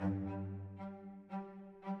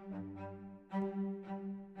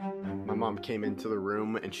mom came into the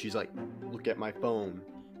room and she's like, look at my phone.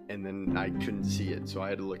 And then I couldn't see it, so I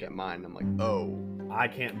had to look at mine. I'm like, oh. I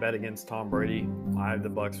can't bet against Tom Brady. I have the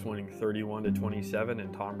Bucks winning 31-27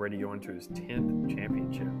 and Tom Brady going to his 10th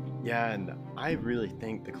championship. Yeah, and I really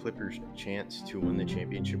think the Clippers' chance to win the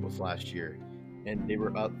championship was last year. And they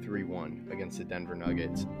were up 3-1 against the Denver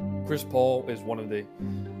Nuggets. Chris Paul is one of the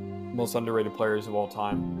most underrated players of all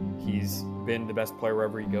time. He's been the best player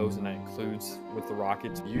wherever he goes, and that includes with the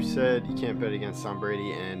Rockets. You said you can't bet against Tom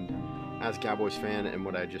Brady, and as a Cowboys fan and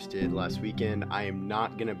what I just did last weekend, I am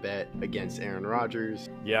not going to bet against Aaron Rodgers.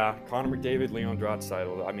 Yeah, Connor McDavid, Leon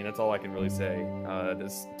Draisaitl. I mean, that's all I can really say.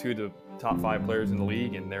 There's two of the top 5 players in the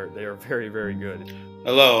league, and they are very, very good.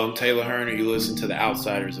 Hello, I'm Taylor Hearn, and you listen to The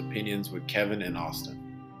Outsiders' Opinions with Kevin and Austin.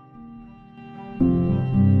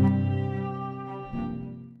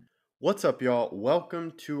 What's up, y'all?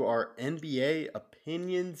 Welcome to our NBA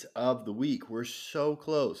Opinions of the Week. We're so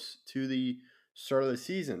close to the start of the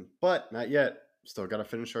season, but not yet. Still got to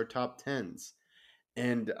finish our top 10s.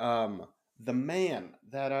 And the man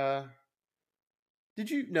that did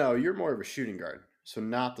you know you're more of a shooting guard, so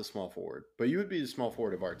not the small forward, but you would be the small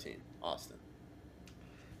forward of our team, Austin.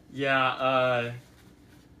 Yeah,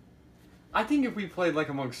 I think if we played like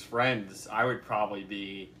amongst friends, I would probably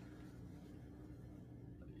be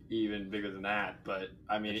even bigger than that. But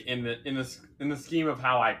I mean, in the scheme of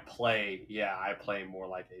how I play, yeah, I play more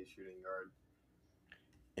like a shooting guard.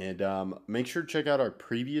 And make sure to check out our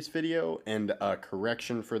previous video and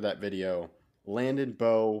correction for that video. Landon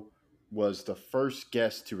Bowe was the first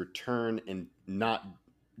guest to return and not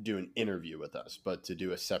do an interview with us, but to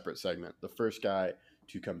do a separate segment. The first guy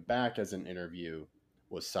to come back as an interview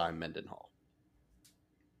was Cy Mendenhall.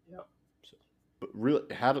 Yep. So, but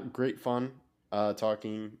really had a great fun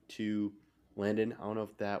talking to Landon. I don't know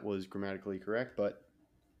if that was grammatically correct, but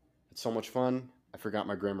it's so much fun. I forgot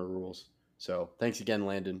my grammar rules. So thanks again,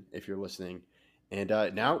 Landon, if you're listening. And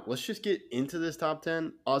now let's just get into this top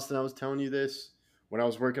 10. Austin, I was telling you this. When I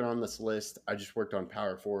was working on this list, I just worked on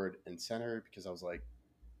power forward and center because I was like,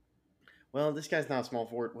 well, this guy's not small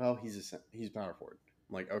forward. Well, he's power forward.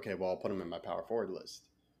 I'm like, okay, well, I'll put him in my power forward list.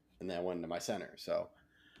 And then I went into my center. So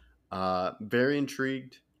very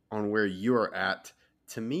intrigued on where you are at.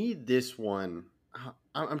 To me, this one,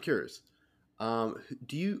 I'm curious. I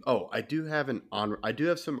do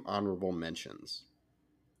have some honorable mentions.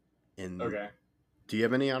 Okay. Do you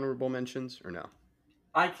have any honorable mentions or no?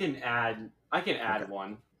 I can add Okay.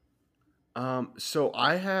 one. So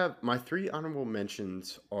I have my 3 honorable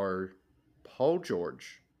mentions are Paul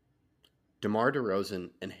George, DeMar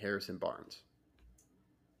DeRozan, and Harrison Barnes.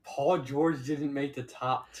 Paul George didn't make the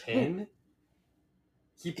top 10.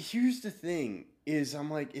 Here's the thing: is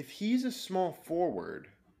I'm like, if he's a small forward,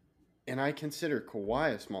 and I consider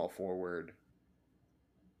Kawhi a small forward,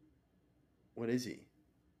 what is he?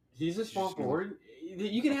 He's a small forward.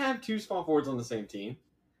 You can have 2 small forwards on the same team.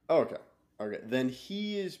 Oh, okay. Then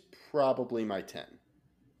he is probably my 10.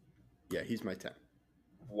 Yeah, he's my 10.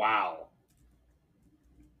 Wow.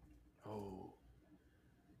 Oh.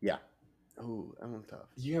 Yeah. Oh, that one's tough.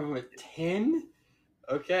 You have him at 10?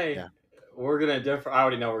 Okay. Yeah. We're gonna differ. I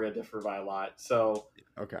already know we're gonna differ by a lot. So,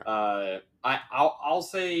 Okay. I'll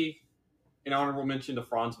say an honorable mention to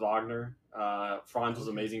Franz Wagner. Franz was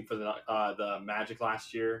amazing for the Magic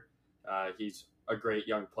last year. He's a great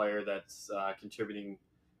young player that's contributing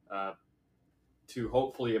to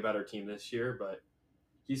hopefully a better team this year, but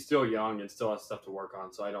he's still young and still has stuff to work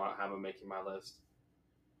on, so I don't have him making my list.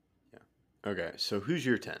 Yeah. Okay, so who's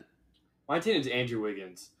your 10? My 10 is Andrew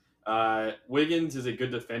Wiggins. Wiggins is a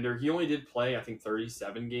good defender. He only did play, I think,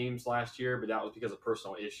 37 games last year, but that was because of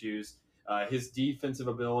personal issues. His defensive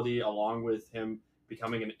ability, along with him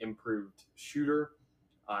becoming an improved shooter,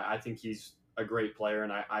 I think he's a great player,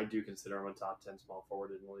 and I do consider him a top 10 small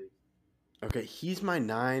forward in the league. Okay, he's my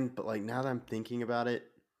 9, but like now that I'm thinking about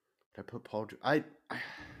it, I put Paul. I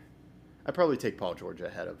probably take Paul George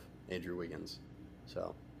ahead of Andrew Wiggins.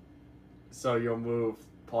 So you'll move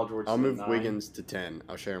Paul George. I'll move 9. Wiggins to 10.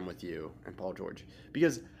 I'll share him with you and Paul George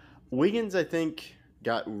because Wiggins, I think,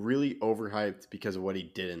 got really overhyped because of what he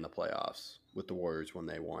did in the playoffs with the Warriors when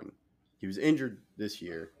they won. He was injured this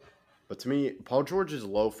year, but to me, Paul George is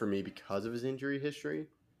low for me because of his injury history.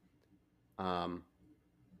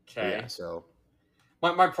 Okay. Yeah, so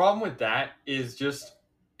My problem with that is just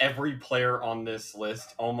every player on this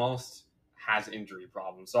list almost has injury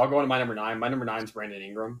problems. So I'll go into my number 9. My number 9 is Brandon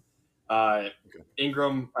Ingram.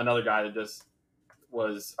 Ingram, another guy that just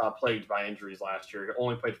was plagued by injuries last year. He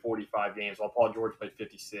only played 45 games, while Paul George played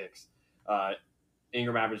 56.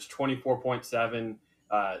 Ingram averaged 24.7,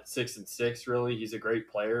 6 and 6. Really, he's a great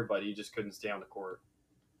player, but he just couldn't stay on the court.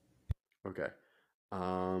 Okay.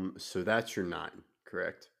 So that's your 9,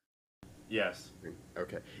 correct? Yes.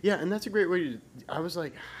 Okay. Yeah, and that's a great way to. I was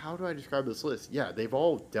like, how do I describe this list? Yeah, they've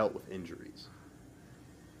all dealt with injuries.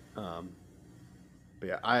 Um, but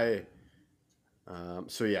yeah, I.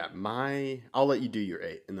 So yeah, I'll let you do your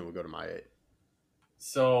 8, and then we'll go to my 8.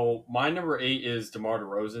 So my number 8 is DeMar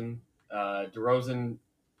DeRozan. DeRozan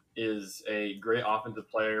is a great offensive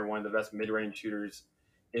player, one of the best mid-range shooters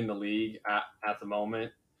in the league at the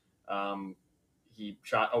moment. Um, he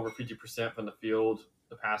shot over 50% from the field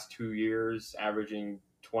the past 2 years, averaging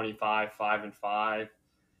 25, 5, and 5.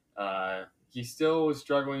 He still is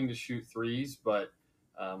struggling to shoot threes, but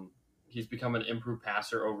um, he's become an improved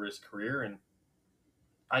passer over his career, and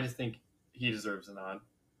I just think he deserves a nod.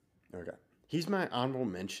 Okay. He's my honorable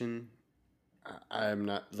mention. I'm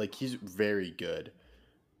not like he's very good.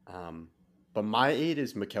 Um, but my 8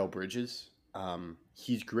 is Mikal Bridges.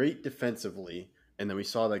 He's great defensively, and then we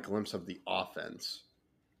saw that glimpse of the offense.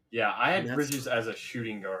 Yeah, I And had that's Bridges as a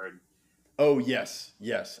shooting guard. Oh yes,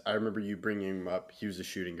 yes. I remember you bringing him up. He was a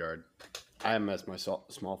shooting guard. I am as my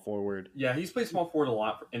small forward. Yeah, he's played small forward a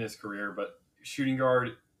lot in his career, but shooting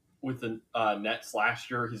guard with the Nets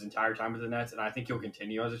last year, his entire time with the Nets, and I think he'll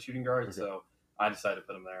continue as a shooting guard. Okay. So I decided to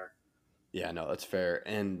put him there. Yeah, no, that's fair.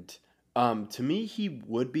 And to me, he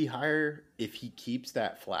would be higher if he keeps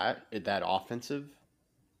that offensive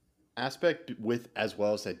aspect with as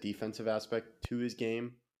well as that defensive aspect to his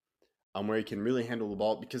game, where he can really handle the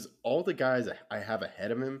ball. Because all the guys I have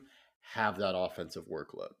ahead of him have that offensive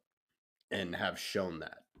workload and have shown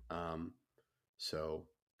that. So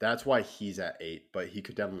that's why he's at 8, but he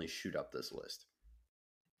could definitely shoot up this list.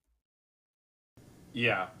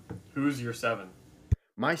 Yeah, who's your 7?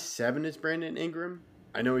 My 7 is Brandon Ingram.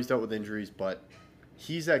 I know he's dealt with injuries, but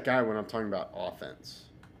he's that guy when I'm talking about offense.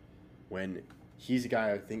 When he's a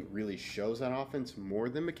guy I think really shows that offense more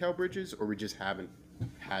than Mikal Bridges, or we just haven't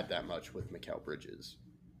had that much with Mikal Bridges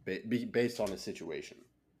based on his situation.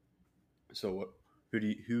 So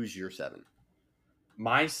who's your 7?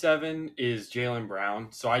 My 7 is Jaylen Brown.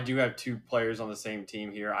 So I do have 2 players on the same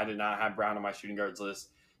team here. I did not have Brown on my shooting guards list.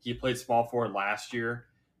 He played small forward last year.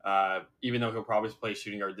 Even though he'll probably play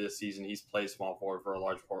shooting guard this season, he's played small forward for a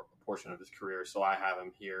large portion of his career. So I have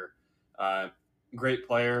him here. Great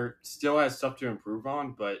player. Still has stuff to improve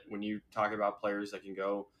on, but when you talk about players that can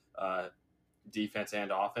go defense and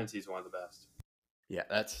offense, he's one of the best. Yeah,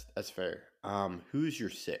 that's fair. Who's your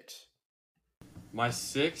 6? My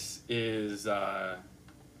 6 is Kawhi.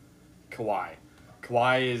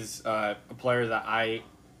 Kawhi is a player that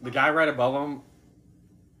the guy right above him.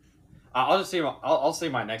 I'll just say I'll say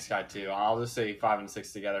my next guy too. I'll just say 5 and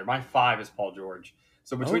 6 together. My 5 is Paul George.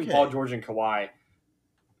 So between Okay. Paul George and Kawhi,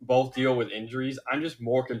 both deal with injuries. I'm just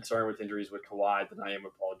more concerned with injuries with Kawhi than I am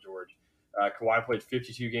with Paul George. Kawhi played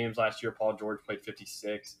 52 games last year. Paul George played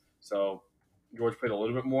 56. So George played a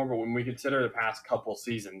little bit more. But when we consider the past couple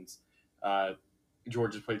seasons,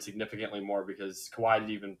 George has played significantly more because Kawhi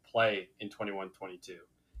didn't even play in 21-22.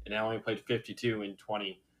 And I only played 52 in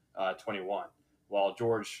 2021. While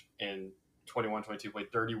George in 21-22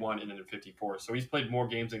 played 31 and then 54. So he's played more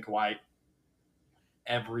games than Kawhi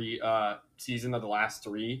every season of the last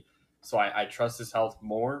 3. So I trust his health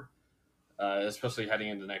more, especially heading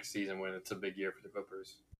into next season when it's a big year for the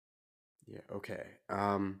Clippers. Yeah, okay.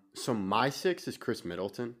 So my 6 is Chris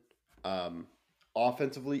Middleton.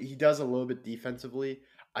 Offensively, he does a little bit defensively.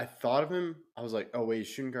 I thought of him. I was like, oh, wait, he's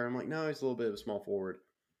shooting guard. I'm like, no, he's a little bit of a small forward.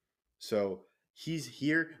 So he's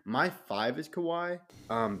here. My 5 is Kawhi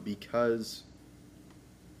because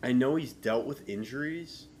I know he's dealt with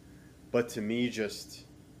injuries, but to me, just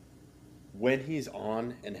when he's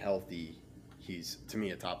on and healthy, he's, to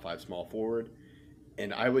me, a top 5 small forward.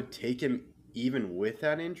 And I would take him even with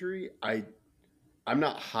that injury. I'm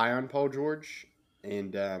not high on Paul George,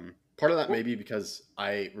 and part of that may be because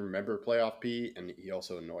I remember playoff P, and he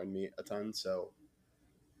also annoyed me a ton. So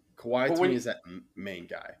Kawhi to me is that main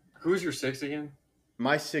guy. Who's your 6 again?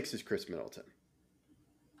 My 6 is Chris Middleton.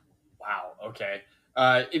 Wow. Okay.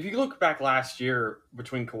 If you look back last year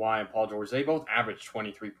between Kawhi and Paul George, they both averaged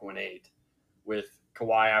 23.8, with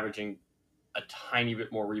Kawhi averaging a tiny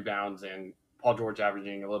bit more rebounds and Paul George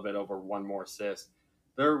averaging a little bit over 1 more assist.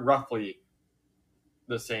 They're roughly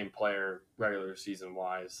the same player regular season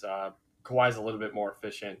wise. Kawhi's a little bit more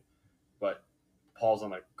efficient, but Paul's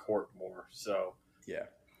on the court more. So yeah,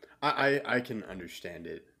 I can understand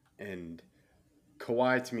it. And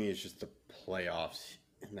Kawhi to me is just the playoffs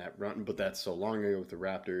in that run, but that's so long ago with the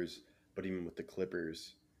Raptors. But even with the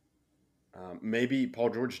Clippers, maybe Paul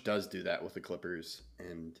George does do that with the Clippers,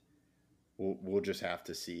 and we'll just have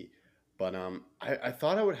to see. But I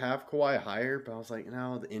thought I would have Kawhi higher, but I was like,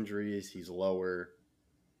 no, the injuries, he's lower.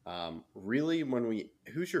 Really,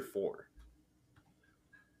 who's your 4?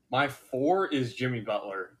 My 4 is Jimmy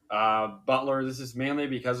Butler. Butler, this is mainly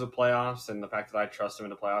because of playoffs and the fact that I trust him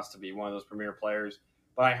in the playoffs to be one of those premier players.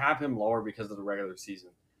 But I have him lower because of the regular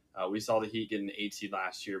season. We saw the Heat get an 8 seed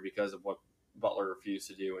last year because of what Butler refused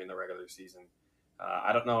to do in the regular season.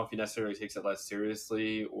 I don't know if he necessarily takes it less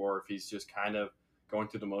seriously or if he's just kind of going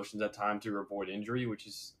through the motions at times to avoid injury, which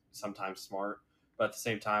is sometimes smart. But at the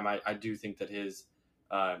same time, I do think that his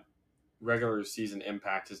regular season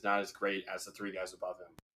impact is not as great as the 3 guys above him.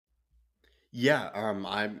 Yeah,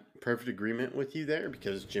 I'm perfect agreement with you there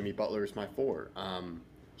because Jimmy Butler is my 4.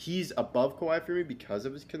 He's above Kawhi for me because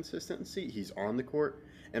of his consistency. He's on the court,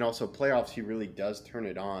 and also playoffs. He really does turn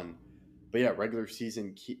it on. But yeah, regular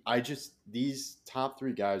season. These top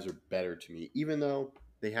 3 guys are better to me, even though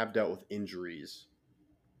they have dealt with injuries,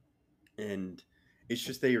 and it's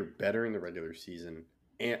just they are better in the regular season.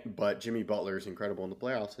 But Jimmy Butler is incredible in the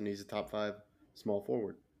playoffs, and he's a top 5 small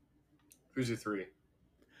forward. Who's your 3?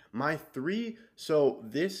 My 3, so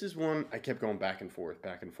this is one I kept going back and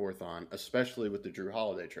forth on, especially with the Drew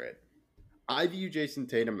Holiday trade. I view Jason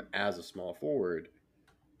Tatum as a small forward,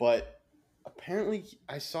 but apparently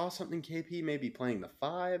I saw something KP maybe playing the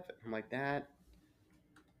 5. I'm like that.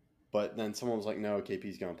 But then someone was like, no,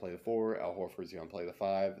 KP's going to play the 4. Al Horford's going to play the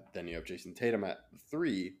 5. Then you have Jason Tatum at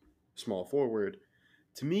 3, small forward.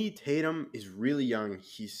 To me, Tatum is really young.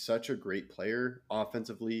 He's such a great player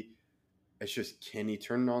offensively. It's just, can he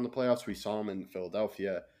turn it on the playoffs? We saw him in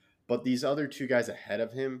Philadelphia. But these other 2 guys ahead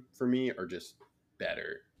of him, for me, are just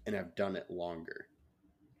better and have done it longer.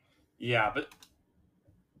 Yeah, but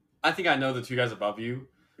I think I know the 2 guys above you.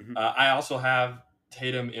 Mm-hmm. I also have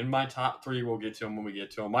Tatum in my top 3. We'll get to him when we get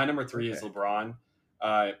to him. My number 3 is LeBron.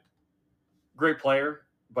 Great player,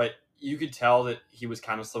 but you could tell that he was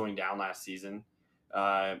kind of slowing down last season.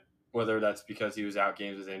 Whether that's because he was out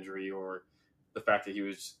games with injury or the fact that he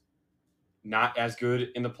was not as good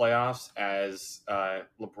in the playoffs as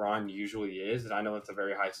LeBron usually is. And I know it's a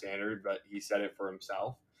very high standard, but he said it for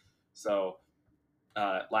himself. So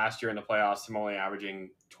last year in the playoffs, him only averaging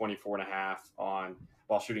 24.5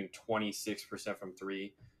 while shooting 26% from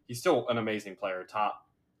 3. He's still an amazing player.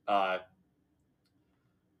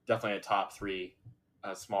 Definitely a top 3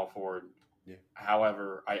 small forward. Yeah.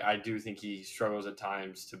 However, I do think he struggles at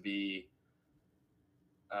times to be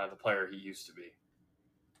the player he used to be.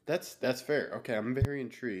 That's fair. Okay, I'm very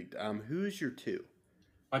intrigued. Who's your 2?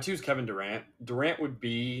 My 2 is Kevin Durant. Durant would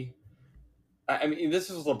be. I mean, this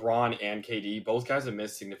is LeBron and KD. Both guys have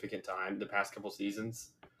missed significant time the past couple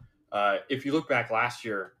seasons. If you look back last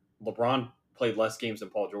year, LeBron played less games than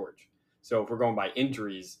Paul George. So if we're going by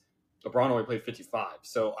injuries, LeBron only played 55.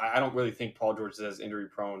 So I don't really think Paul George is as injury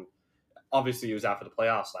prone. Obviously, he was out for the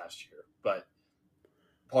playoffs last year, but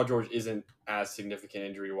Paul George isn't as significant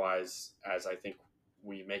injury wise as I think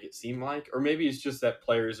we make it seem like. Or maybe it's just that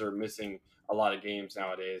players are missing a lot of games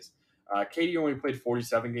nowadays. KD only played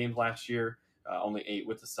 47 games last year, only 8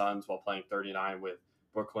 with the Suns while playing 39 with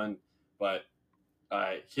Brooklyn. But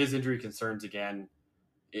his injury concerns, again,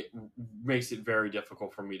 it makes it very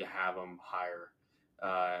difficult for me to have him higher.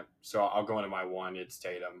 So I'll go into my 1. It's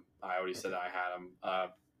Tatum. I already said that I had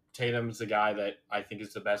him. Tatum's the guy that I think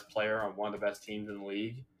is the best player on one of the best teams in the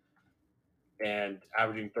league. And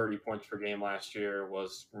averaging 30 points per game last year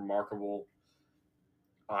was remarkable.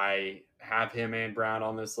 I have him and Brown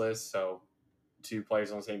on this list, so 2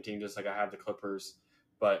 players on the same team, just like I have the Clippers.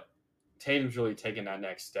 But Tatum's really taken that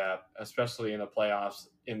next step, especially in the playoffs.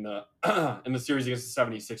 In the in the series against the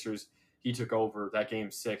 76ers, he took over that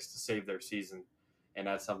game 6 to save their season, and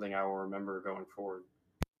that's something I will remember going forward.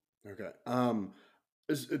 Okay.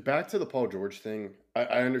 Back to the Paul George thing. I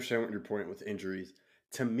understand what your point with injuries.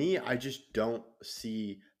 To me, I just don't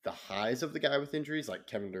see the highs of the guy with injuries, like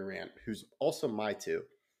Kevin Durant, who's also my 2.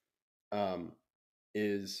 I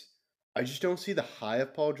just don't see the high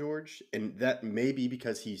of Paul George, and that may be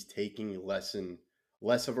because he's taking less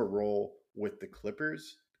of a role with the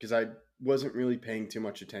Clippers, because I wasn't really paying too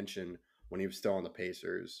much attention when he was still on the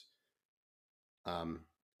Pacers, and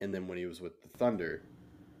then when he was with the Thunder.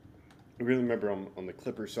 I really remember on the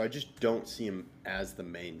Clippers, so I just don't see him as the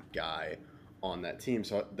main guy on that team,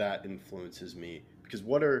 so that influences me, because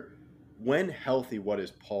when healthy, what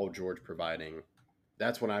is Paul George providing?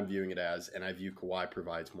 That's what I'm viewing it as, and I view Kawhi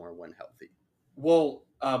provides more when healthy. Well,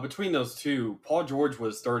 between those 2, Paul George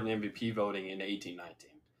was 3rd in MVP voting in 18-19.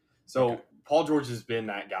 So okay. Paul George has been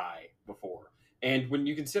that guy before. And when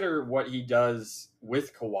you consider what he does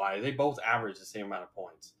with Kawhi, they both average the same amount of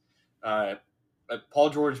points. Paul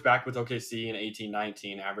George back with OKC in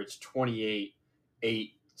 18-19 averaged 28,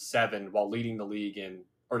 8, 7 while leading the league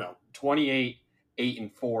 28, 8,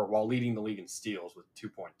 and 4 while leading the league in steals with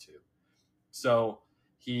 2.2. So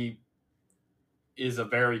he is a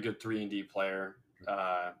very good 3-and-D player.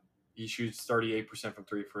 He shoots 38% from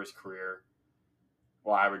three for his career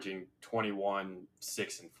while averaging 21,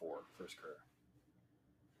 6, and 4 for his career.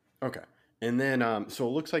 Okay. And then, so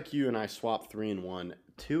it looks like you and I swapped 3 and 1.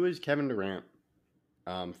 2 is Kevin Durant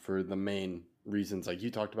for the main reasons like you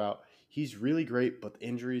talked about. He's really great, but the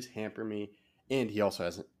injuries hamper me, and he also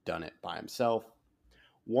hasn't done it by himself.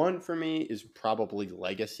 1 for me is probably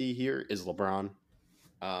legacy here is LeBron.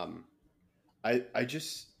 I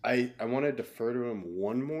want to defer to him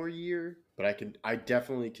one more year, but I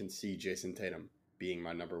definitely can see Jason Tatum being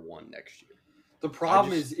my number 1 next year. The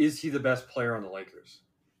problem is he the best player on the Lakers?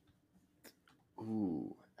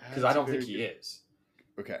 Ooh. Because I don't think he is.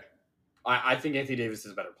 Okay. I think Anthony Davis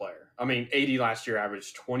is a better player. I mean, AD last year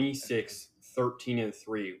averaged 26, 13, and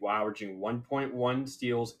 3 while averaging 1.1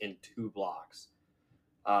 steals and 2 blocks.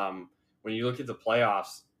 When you look at the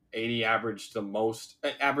playoffs, AD averaged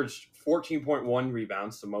 14.1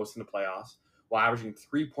 rebounds, the most in the playoffs, while averaging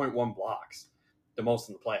 3.1 blocks, the most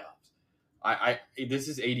in the playoffs. This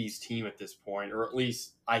is AD's team at this point, or at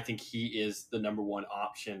least I think he is the number 1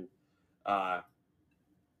 option on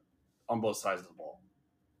both sides of the ball.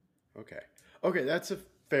 Okay, that's a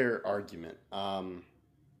fair argument. But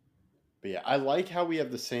yeah, I like how we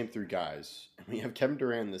have the same 3 guys, and we have Kevin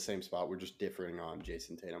Durant in the same spot. We're just differing on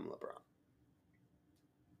Jason Tatum and LeBron.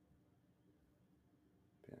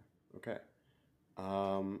 Yeah. Okay.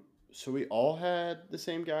 So we all had the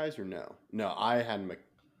same guys, or no? No, I had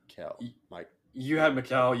Mikal. You had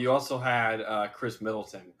Mikal. You also had Chris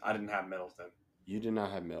Middleton. I didn't have Middleton. You did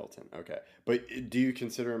not have Middleton. Okay, but do you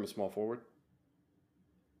consider him a small forward?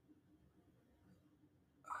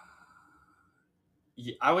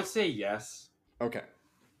 I would say yes. Okay,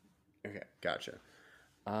 gotcha.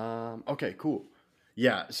 Okay, cool.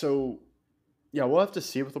 Yeah, so yeah, we'll have to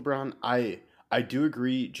see with LeBron. I do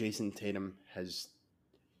agree Jason Tatum has,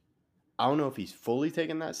 I don't know if he's fully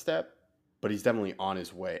taken that step, but he's definitely on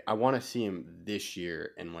his way. I want to see him this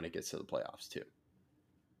year and when it gets to the playoffs too.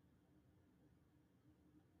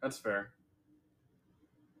 That's fair.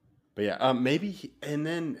 But yeah,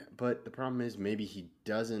 but the problem is maybe he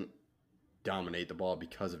doesn't dominate the ball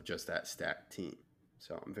because of just that stacked team.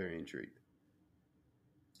 So I'm very intrigued.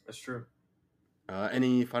 That's true.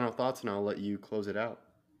 Any final thoughts, and I'll let you close it out.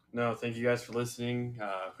 No, thank you guys for listening.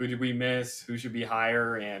 Who did we miss? Who should be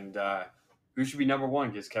higher? And who should be number 1?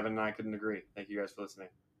 Because Kevin and I couldn't agree. Thank you guys for listening.